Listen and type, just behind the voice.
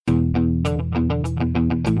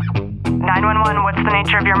911, what's the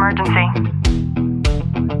nature of your emergency?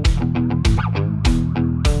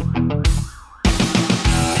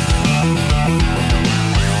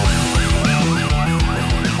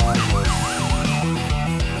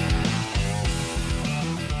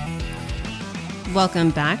 Welcome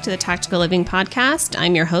back to the Tactical Living Podcast.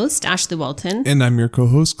 I'm your host, Ashley Walton. And I'm your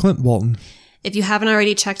co-host, Clint Walton. If you haven't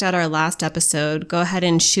already checked out our last episode, go ahead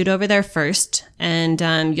and shoot over there first.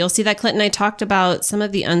 And you'll see that Clint and I talked about some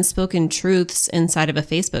of the unspoken truths inside of a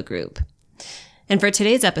Facebook group. And for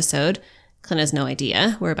today's episode, Clint has no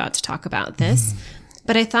idea we're about to talk about this,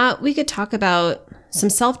 but I thought we could talk about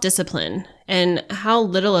some self-discipline and how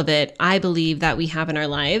little of it I believe that we have in our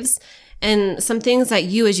lives, and some things that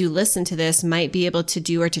you, as you listen to this, might be able to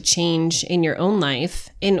do or to change in your own life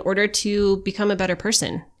in order to become a better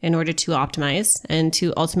person, in order to optimize and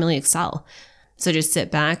to ultimately excel. So just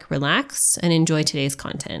sit back, relax, and enjoy today's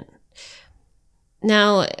content.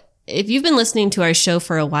 Now, if you've been listening to our show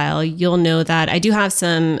for a while, you'll know that I do have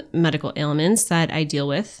some medical ailments that I deal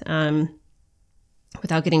with.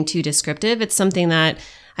 Without getting too descriptive, it's something that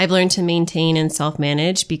I've learned to maintain and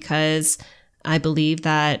self-manage because I believe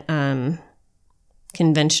that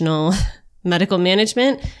conventional medical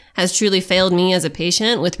management has truly failed me as a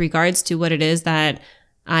patient with regards to what it is that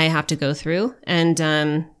I have to go through. And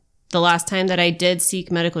the last time that I did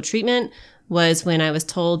seek medical treatment was when I was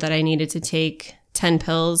told that I needed to take 10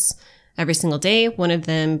 pills every single day, one of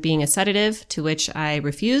them being a sedative, to which I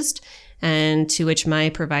refused, and to which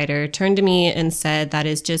my provider turned to me and said, "That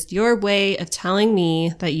is just your way of telling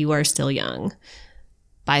me that you are still young."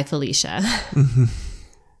 By Felicia. Mm-hmm.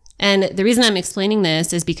 And the reason I'm explaining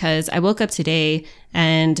this is because I woke up today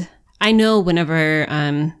and I know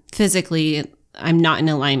whenever physically I'm not in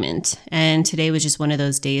alignment, and today was just one of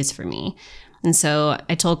those days for me. And so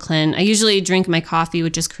I told Clint, I usually drink my coffee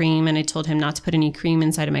with just cream, and I told him not to put any cream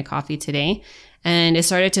inside of my coffee today. And it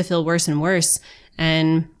started to feel worse and worse.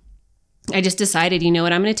 And I just decided, you know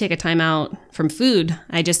what, I'm going to take a time out from food.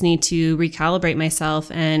 I just need to recalibrate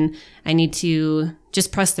myself, and I need to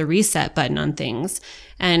just press the reset button on things.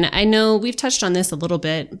 And I know we've touched on this a little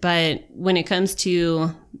bit, but when it comes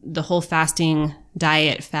to the whole fasting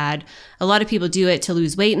diet fad, a lot of people do it to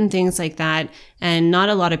lose weight and things like that. And not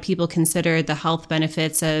a lot of people consider the health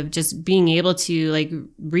benefits of just being able to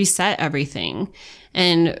reset everything.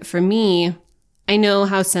 And for me, I know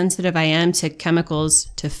how sensitive I am to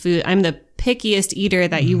chemicals, to food. I'm the pickiest eater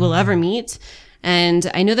that you will ever meet. And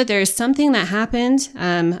I know that there is something that happened.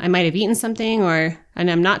 I might have eaten something, and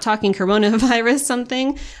I'm not talking coronavirus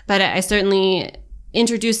something, but I certainly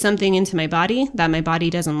introduced something into my body that my body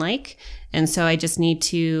doesn't like. And so I just need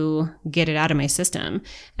to get it out of my system.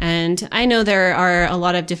 And I know there are a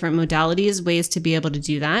lot of different modalities, ways to be able to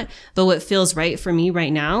do that. But what feels right for me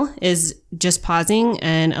right now is just pausing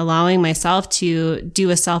and allowing myself to do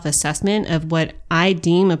a self-assessment of what I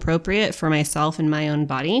deem appropriate for myself and my own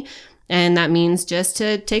body. And that means just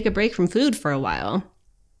to take a break from food for a while.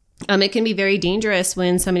 It can be very dangerous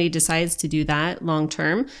when somebody decides to do that long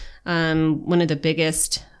term. One of the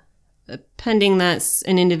biggest, pending that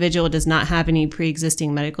an individual does not have any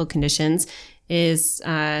pre-existing medical conditions, is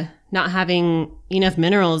not having enough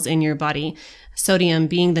minerals in your body. Sodium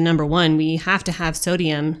being the number one. We have to have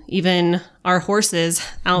sodium. Even our horses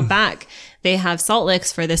out back, they have salt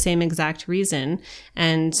licks for the same exact reason.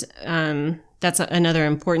 And that's another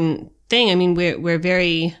important thing. I mean, we're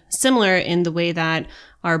very similar in the way that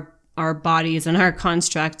our bodies and our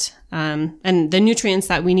construct and the nutrients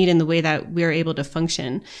that we need in the way that we're able to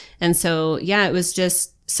function. And so, yeah, it was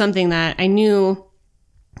just something that I knew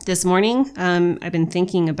this morning. I've been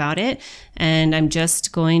thinking about it, and I'm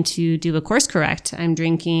just going to do a course correct. I'm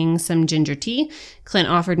drinking some ginger tea. Clint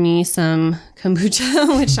offered me some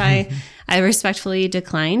kombucha, which I respectfully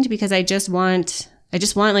declined because I just want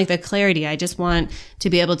like the clarity. I just want to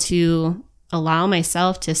be able to allow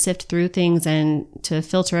myself to sift through things and to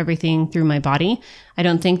filter everything through my body. I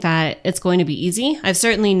don't think that it's going to be easy. I've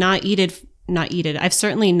certainly I've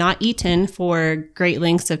certainly not eaten for great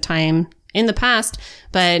lengths of time in the past,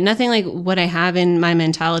 but nothing like what I have in my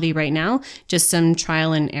mentality right now, just some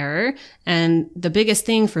trial and error. And the biggest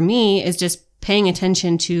thing for me is just paying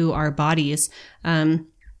attention to our bodies.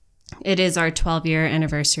 It is our 12-year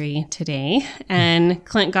anniversary today, and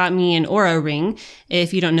Clint got me an Oura ring.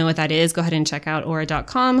 If you don't know what that is, go ahead and check out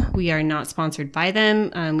Oura.com. We are not sponsored by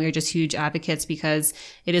them. We are just huge advocates because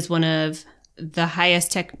it is one of the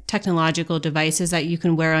highest technological devices that you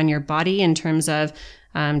can wear on your body in terms of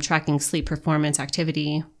tracking sleep, performance,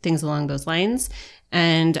 activity, things along those lines.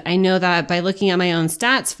 And I know that by looking at my own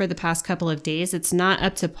stats for the past couple of days, it's not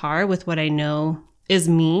up to par with what I know is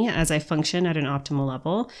me as I function at an optimal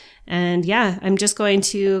level. And yeah, I'm just going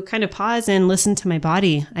to kind of pause and listen to my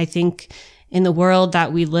body. I think in the world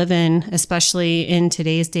that we live in, especially in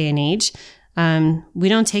today's day and age, we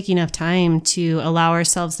don't take enough time to allow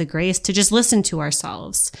ourselves the grace to just listen to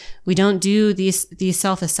ourselves. We don't do these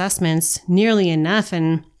self-assessments nearly enough.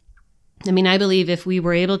 And I mean, I believe if we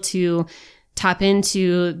were able to tap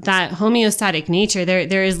into that homeostatic nature,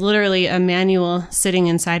 there is literally a manual sitting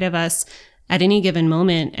inside of us at any given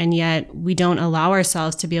moment, and yet we don't allow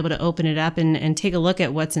ourselves to be able to open it up and take a look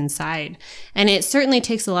at what's inside. And it certainly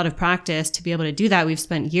takes a lot of practice to be able to do that. We've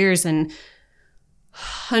spent years and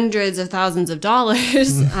hundreds of thousands of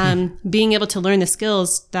dollars being able to learn the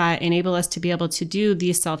skills that enable us to be able to do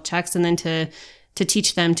these self-checks and then to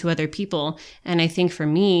teach them to other people. And I think for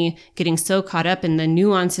me, getting so caught up in the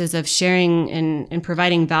nuances of sharing and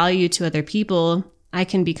providing value to other people, I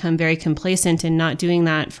can become very complacent in not doing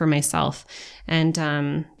that for myself. And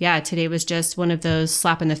today was just one of those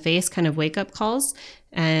slap in the face kind of wake up calls.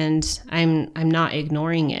 And I'm not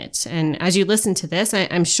ignoring it. And as you listen to this,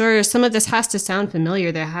 I'm sure some of this has to sound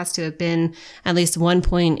familiar. There has to have been at least one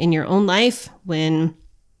point in your own life when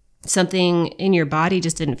something in your body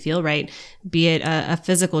just didn't feel right, be it a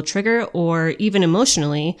physical trigger or even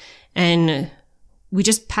emotionally. And we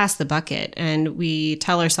just pass the bucket and we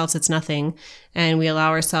tell ourselves it's nothing, and we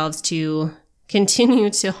allow ourselves to continue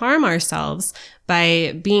to harm ourselves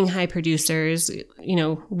by being high producers,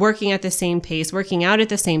 working at the same pace, working out at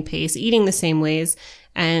the same pace, eating the same ways.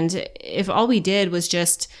 And if all we did was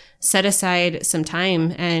just set aside some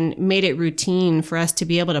time and made it routine for us to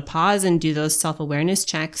be able to pause and do those self-awareness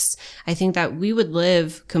checks, I think that we would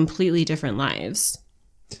live completely different lives.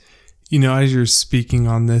 As you're speaking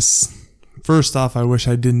on this, first off, I wish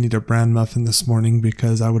I didn't eat a bran muffin this morning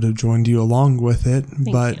because I would have joined you along with it.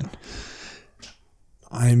 Thank you.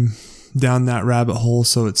 I'm down that rabbit hole,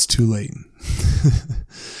 so it's too late.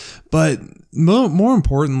 But more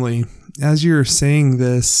importantly, as you're saying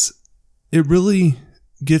this, it really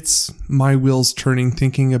gets my wheels turning,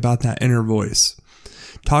 thinking about that inner voice,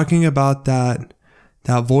 talking about that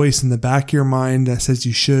voice in the back of your mind that says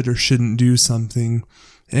you should or shouldn't do something.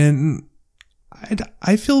 And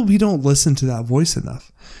I feel we don't listen to that voice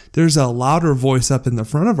enough. There's a louder voice up in the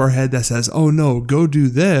front of our head that says, oh no, go do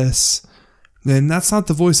this. And that's not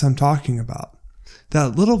the voice I'm talking about.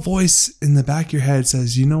 That little voice in the back of your head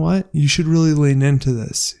says, you know what? You should really lean into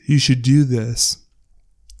this. You should do this.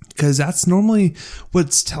 Because that's normally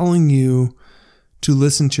what's telling you to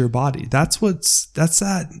listen to your body. That's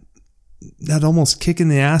that almost kick in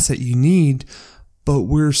the ass that you need. But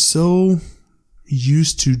we're so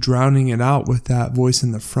used to drowning it out with that voice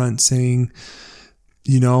in the front saying,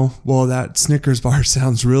 well, that Snickers bar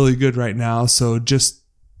sounds really good right now. So just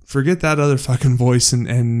forget that other fucking voice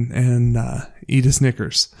and eat a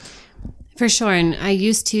Snickers. For sure. And I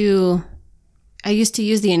used to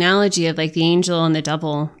use the analogy of like the angel and the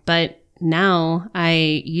devil, but now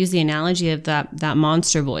I use the analogy of that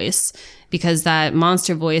monster voice, because that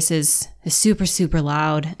monster voice is super, super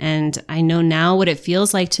loud. And I know now what it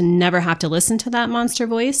feels like to never have to listen to that monster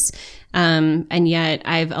voice. And yet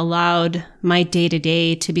I've allowed my day to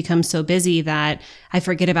day to become so busy that I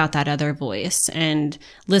forget about that other voice, and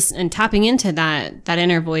listen and tapping into that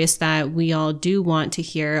inner voice that we all do want to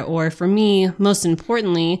hear. Or for me, most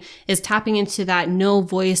importantly, is tapping into that no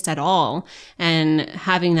voice at all and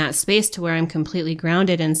having that space to where I'm completely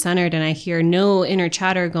grounded and centered and I hear no inner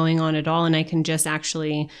chatter going on at all. And I can just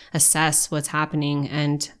actually assess what's happening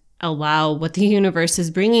and allow what the universe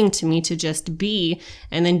is bringing to me to just be,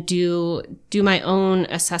 and then do my own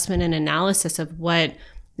assessment and analysis of what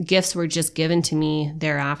gifts were just given to me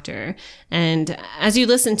thereafter. And as you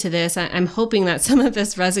listen to this, I'm hoping that some of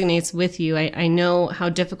this resonates with you. I know how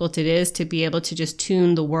difficult it is to be able to just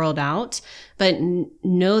tune the world out, but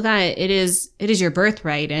know that it is your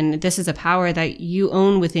birthright, and this is a power that you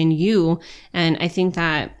own within you. And I think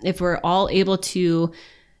that if we're all able to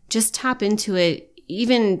just tap into it,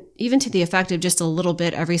 even to the effect of just a little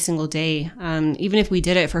bit every single day, even if we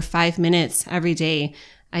did it for 5 minutes every day.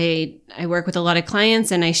 I work with a lot of clients,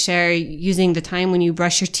 and I share using the time when you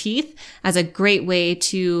brush your teeth as a great way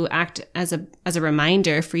to act as a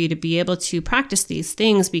reminder for you to be able to practice these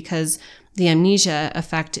things, because the amnesia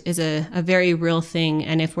effect is a very real thing.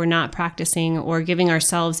 And if we're not practicing or giving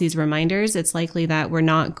ourselves these reminders, it's likely that we're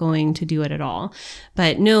not going to do it at all.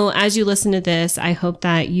 But no, as you listen to this, I hope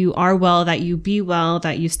that you are well, that you be well,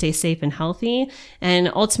 that you stay safe and healthy, and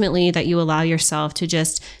ultimately that you allow yourself to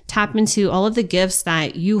just tap into all of the gifts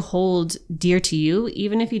that you hold dear to you,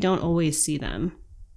 even if you don't always see them.